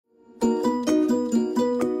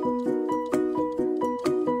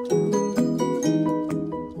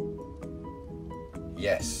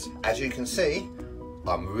as you can see,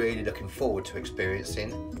 I'm really looking forward to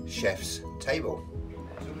experiencing Chef's Table.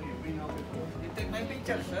 You take my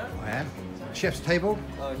picture, sir? I am. Chef's Table?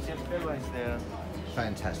 Oh, Chef's Table is there.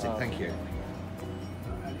 Fantastic, thank you.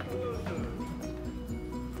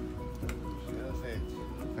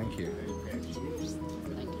 Thank you.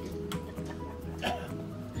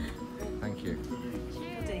 Thank you.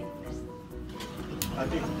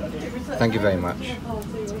 Thank you very much.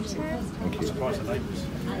 Thank you.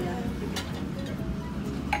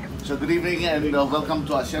 So good evening and welcome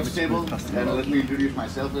to our Chef's Table. And let me introduce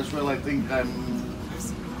myself as well. I think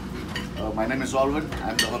my name is Alvin.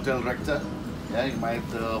 I'm the hotel director. Yeah, you might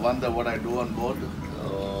wonder what I do on board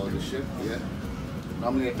the ship. Yeah.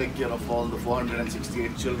 Normally I take care of all the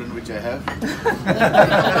 468 children which I have.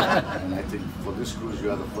 And I think for this cruise you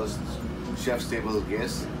are the first Chef's Table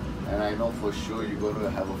guest. And I know for sure you're going to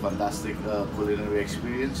have a fantastic culinary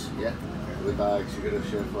experience. Yeah. With our executive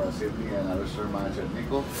chef Sydney and our restaurant manager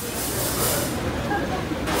Nico.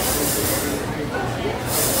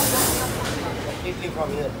 Completely from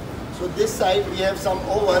here. So this side we have some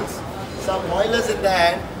ovens, some boilers in the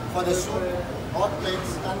end for the soup, hot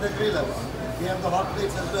plates and the grillers. We have the hot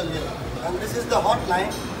plates as well here. And this is the hot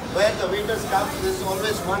line where the waiters come. This is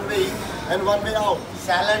always one way in and one way out.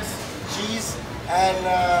 Salads, cheese and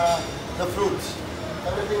the fruits.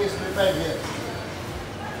 Everything is prepared here.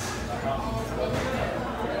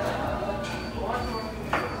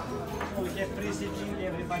 We have free sitting,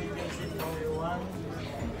 everybody can sit where you want.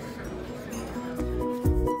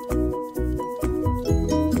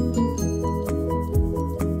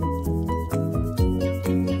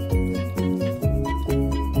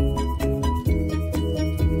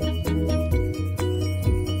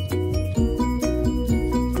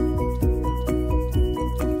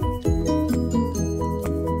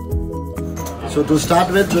 So to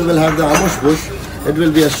start with, we will have the amuse bush. It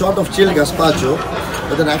will be a shot of chilled gazpacho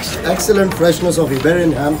with an excellent freshness of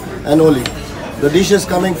Iberian ham and olive. The dish is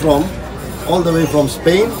coming from all the way from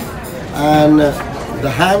Spain, and the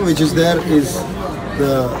ham which is there is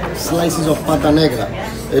the slices of pata negra.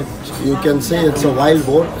 You can say it's a wild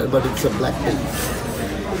boar, but it's a black pig.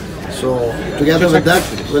 So together with that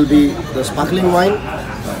will be the sparkling wine.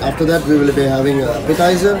 After that we will be having an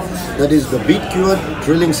appetizer, that is the beet cured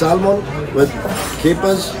drilling salmon with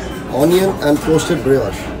capers, onion and toasted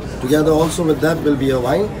brioche. Together also with that will be a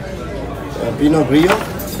wine, Pinot Grillo.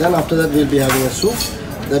 Then after that we'll be having a soup,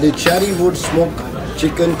 that is cherry wood smoked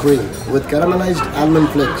chicken cream with caramelized almond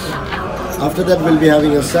flakes. After that we'll be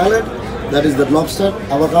having a salad, that is the lobster,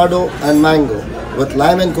 avocado and mango with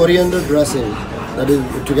lime and coriander dressing. That is,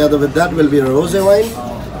 together with that will be a rosé wine.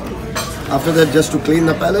 After that, just to clean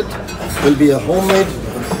the palate, will be a homemade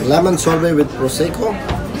lemon sorbet with prosecco.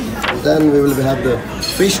 Then we will have the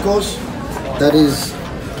fish course, that is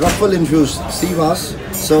truffle infused sea bass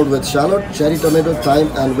served with shallot, cherry tomato, thyme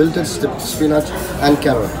and wilted spinach and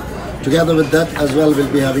carrot. Together with that as well we'll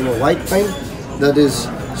be having a white wine, that is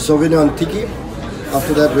Sauvignon Tiki.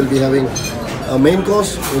 After that we'll be having a main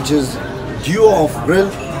course which is duo of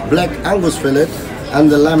grilled black Angus fillet and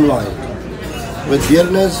the lamb loin with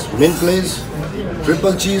bearnaise, mint glaze,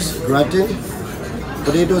 triple cheese, gratin,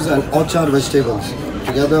 potatoes and orchard vegetables.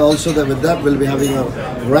 Together also with that we'll be having a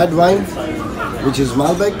red wine which is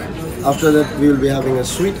Malbec. After that we will be having a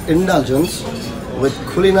sweet indulgence with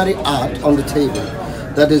culinary art on the table.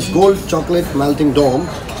 That is gold chocolate melting dome,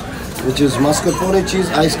 which is mascarpone cheese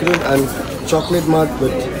ice cream and chocolate mud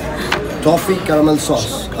with toffee caramel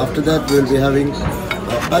sauce. After that we'll be having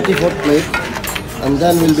a patty pot plate, and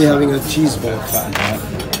then we'll be having a cheese ball.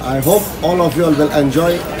 I hope all of you all will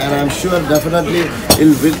enjoy, and I'm sure definitely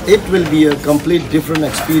it will be a complete different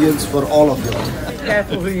experience for all of you.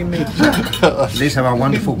 Careful who you meet. These are our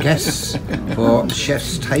wonderful guests for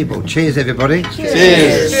Chef's Table. Cheers, everybody.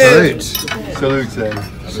 Cheers. Salute.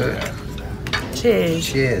 Salute. Cheers.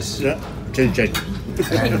 Cheers. Yeah. Cheers.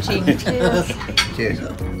 Cheers. Cheers.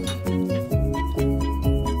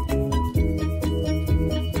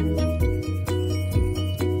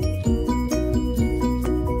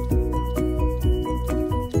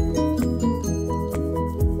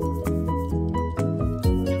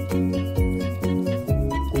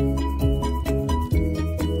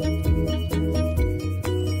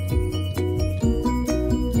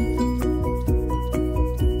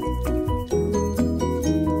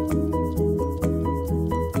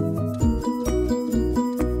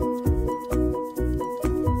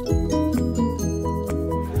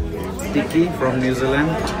 Tiki from New Zealand,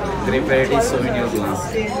 grape variety Sauvignon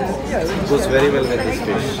Blanc. Goes very well with this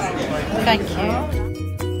fish. Thank you.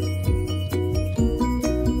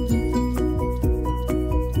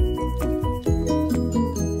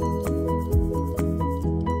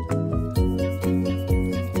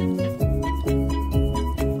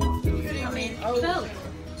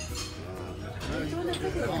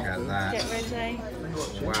 that. Get ready.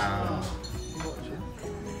 Wow.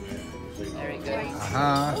 Very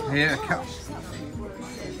good. Here it comes.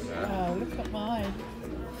 Oh, look at mine.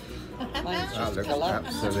 That looks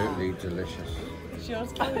absolutely delicious. It's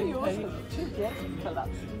yours going,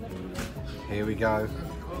 Here we go.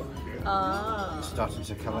 Ah. It's starting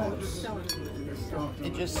to collapse.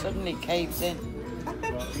 It just suddenly caves in.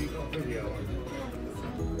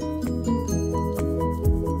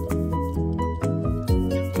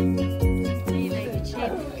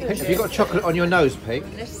 Have you got chocolate on your nose, Pete?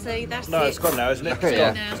 Let's see, that's No, it. it's gone now, isn't it? Okay,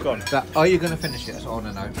 yeah. It's gone. Are you going to finish it? That's what I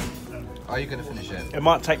want to know. Are you going to finish it? It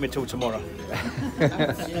might take me till tomorrow. I don't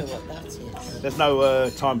know what that is. There's no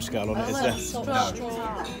time scale on it, is there? Straw.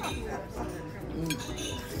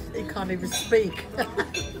 You can't even speak.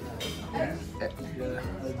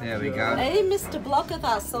 There we go. Hey, Mr. Blogger,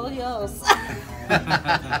 that's all yours.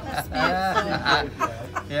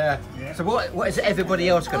 Yeah. So what is everybody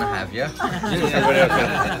else going to have, yeah?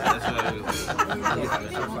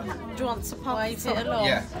 Do you want to pop Wave it along.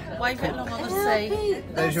 Yeah. Wave it along on the sea.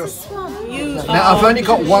 There's your... You Now, I've only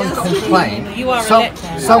got one complaint. You are a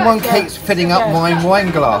letdown. Someone keeps filling up my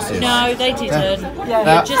wine glasses. No, they didn't.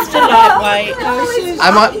 Now, You're just a lightweight.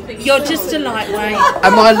 am You're just a lightweight.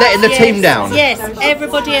 I letting the team down? Yes,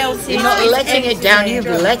 everybody else is. You're not letting it down, you've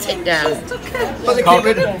let it down. But they keep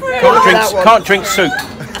rid of... Can't drink soup.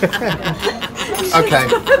 Okay.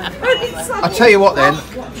 I'll tell you what then.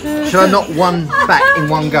 Should I knock one back in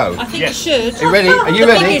one go? I think you should. Are you ready? Are you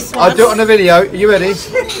The ready? biggest I'll do it one. on the video. Are you ready?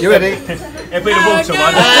 You ready? It'll be the water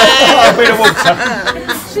one. It'll be the water.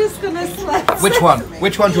 She's gonna sweat. Which one?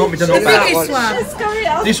 Which one do you want me to knock The back? biggest one.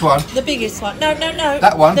 This one? The biggest one. No.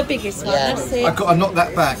 That one? The biggest one. Yeah. That's it. I've got to knock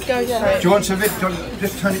that back. Go for it. Do you want to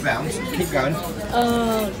just turn it round? Keep going.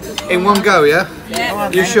 Oh, In one go, yeah?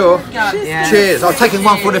 You sure? Cheers. I'm taking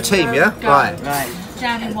one for the team, yeah? Right.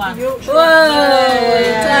 down in one. Whoa!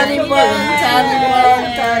 Down in one.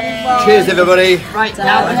 Cheers, everybody. Right,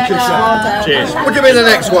 now the next one. Cheers. What do you mean the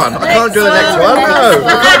next one? I can't do the next one. No, I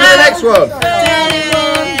can't do the next one.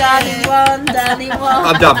 Down in one.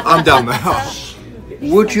 I'm done.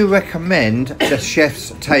 Would you recommend the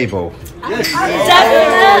chef's table?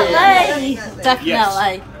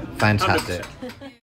 Definitely. Fantastic.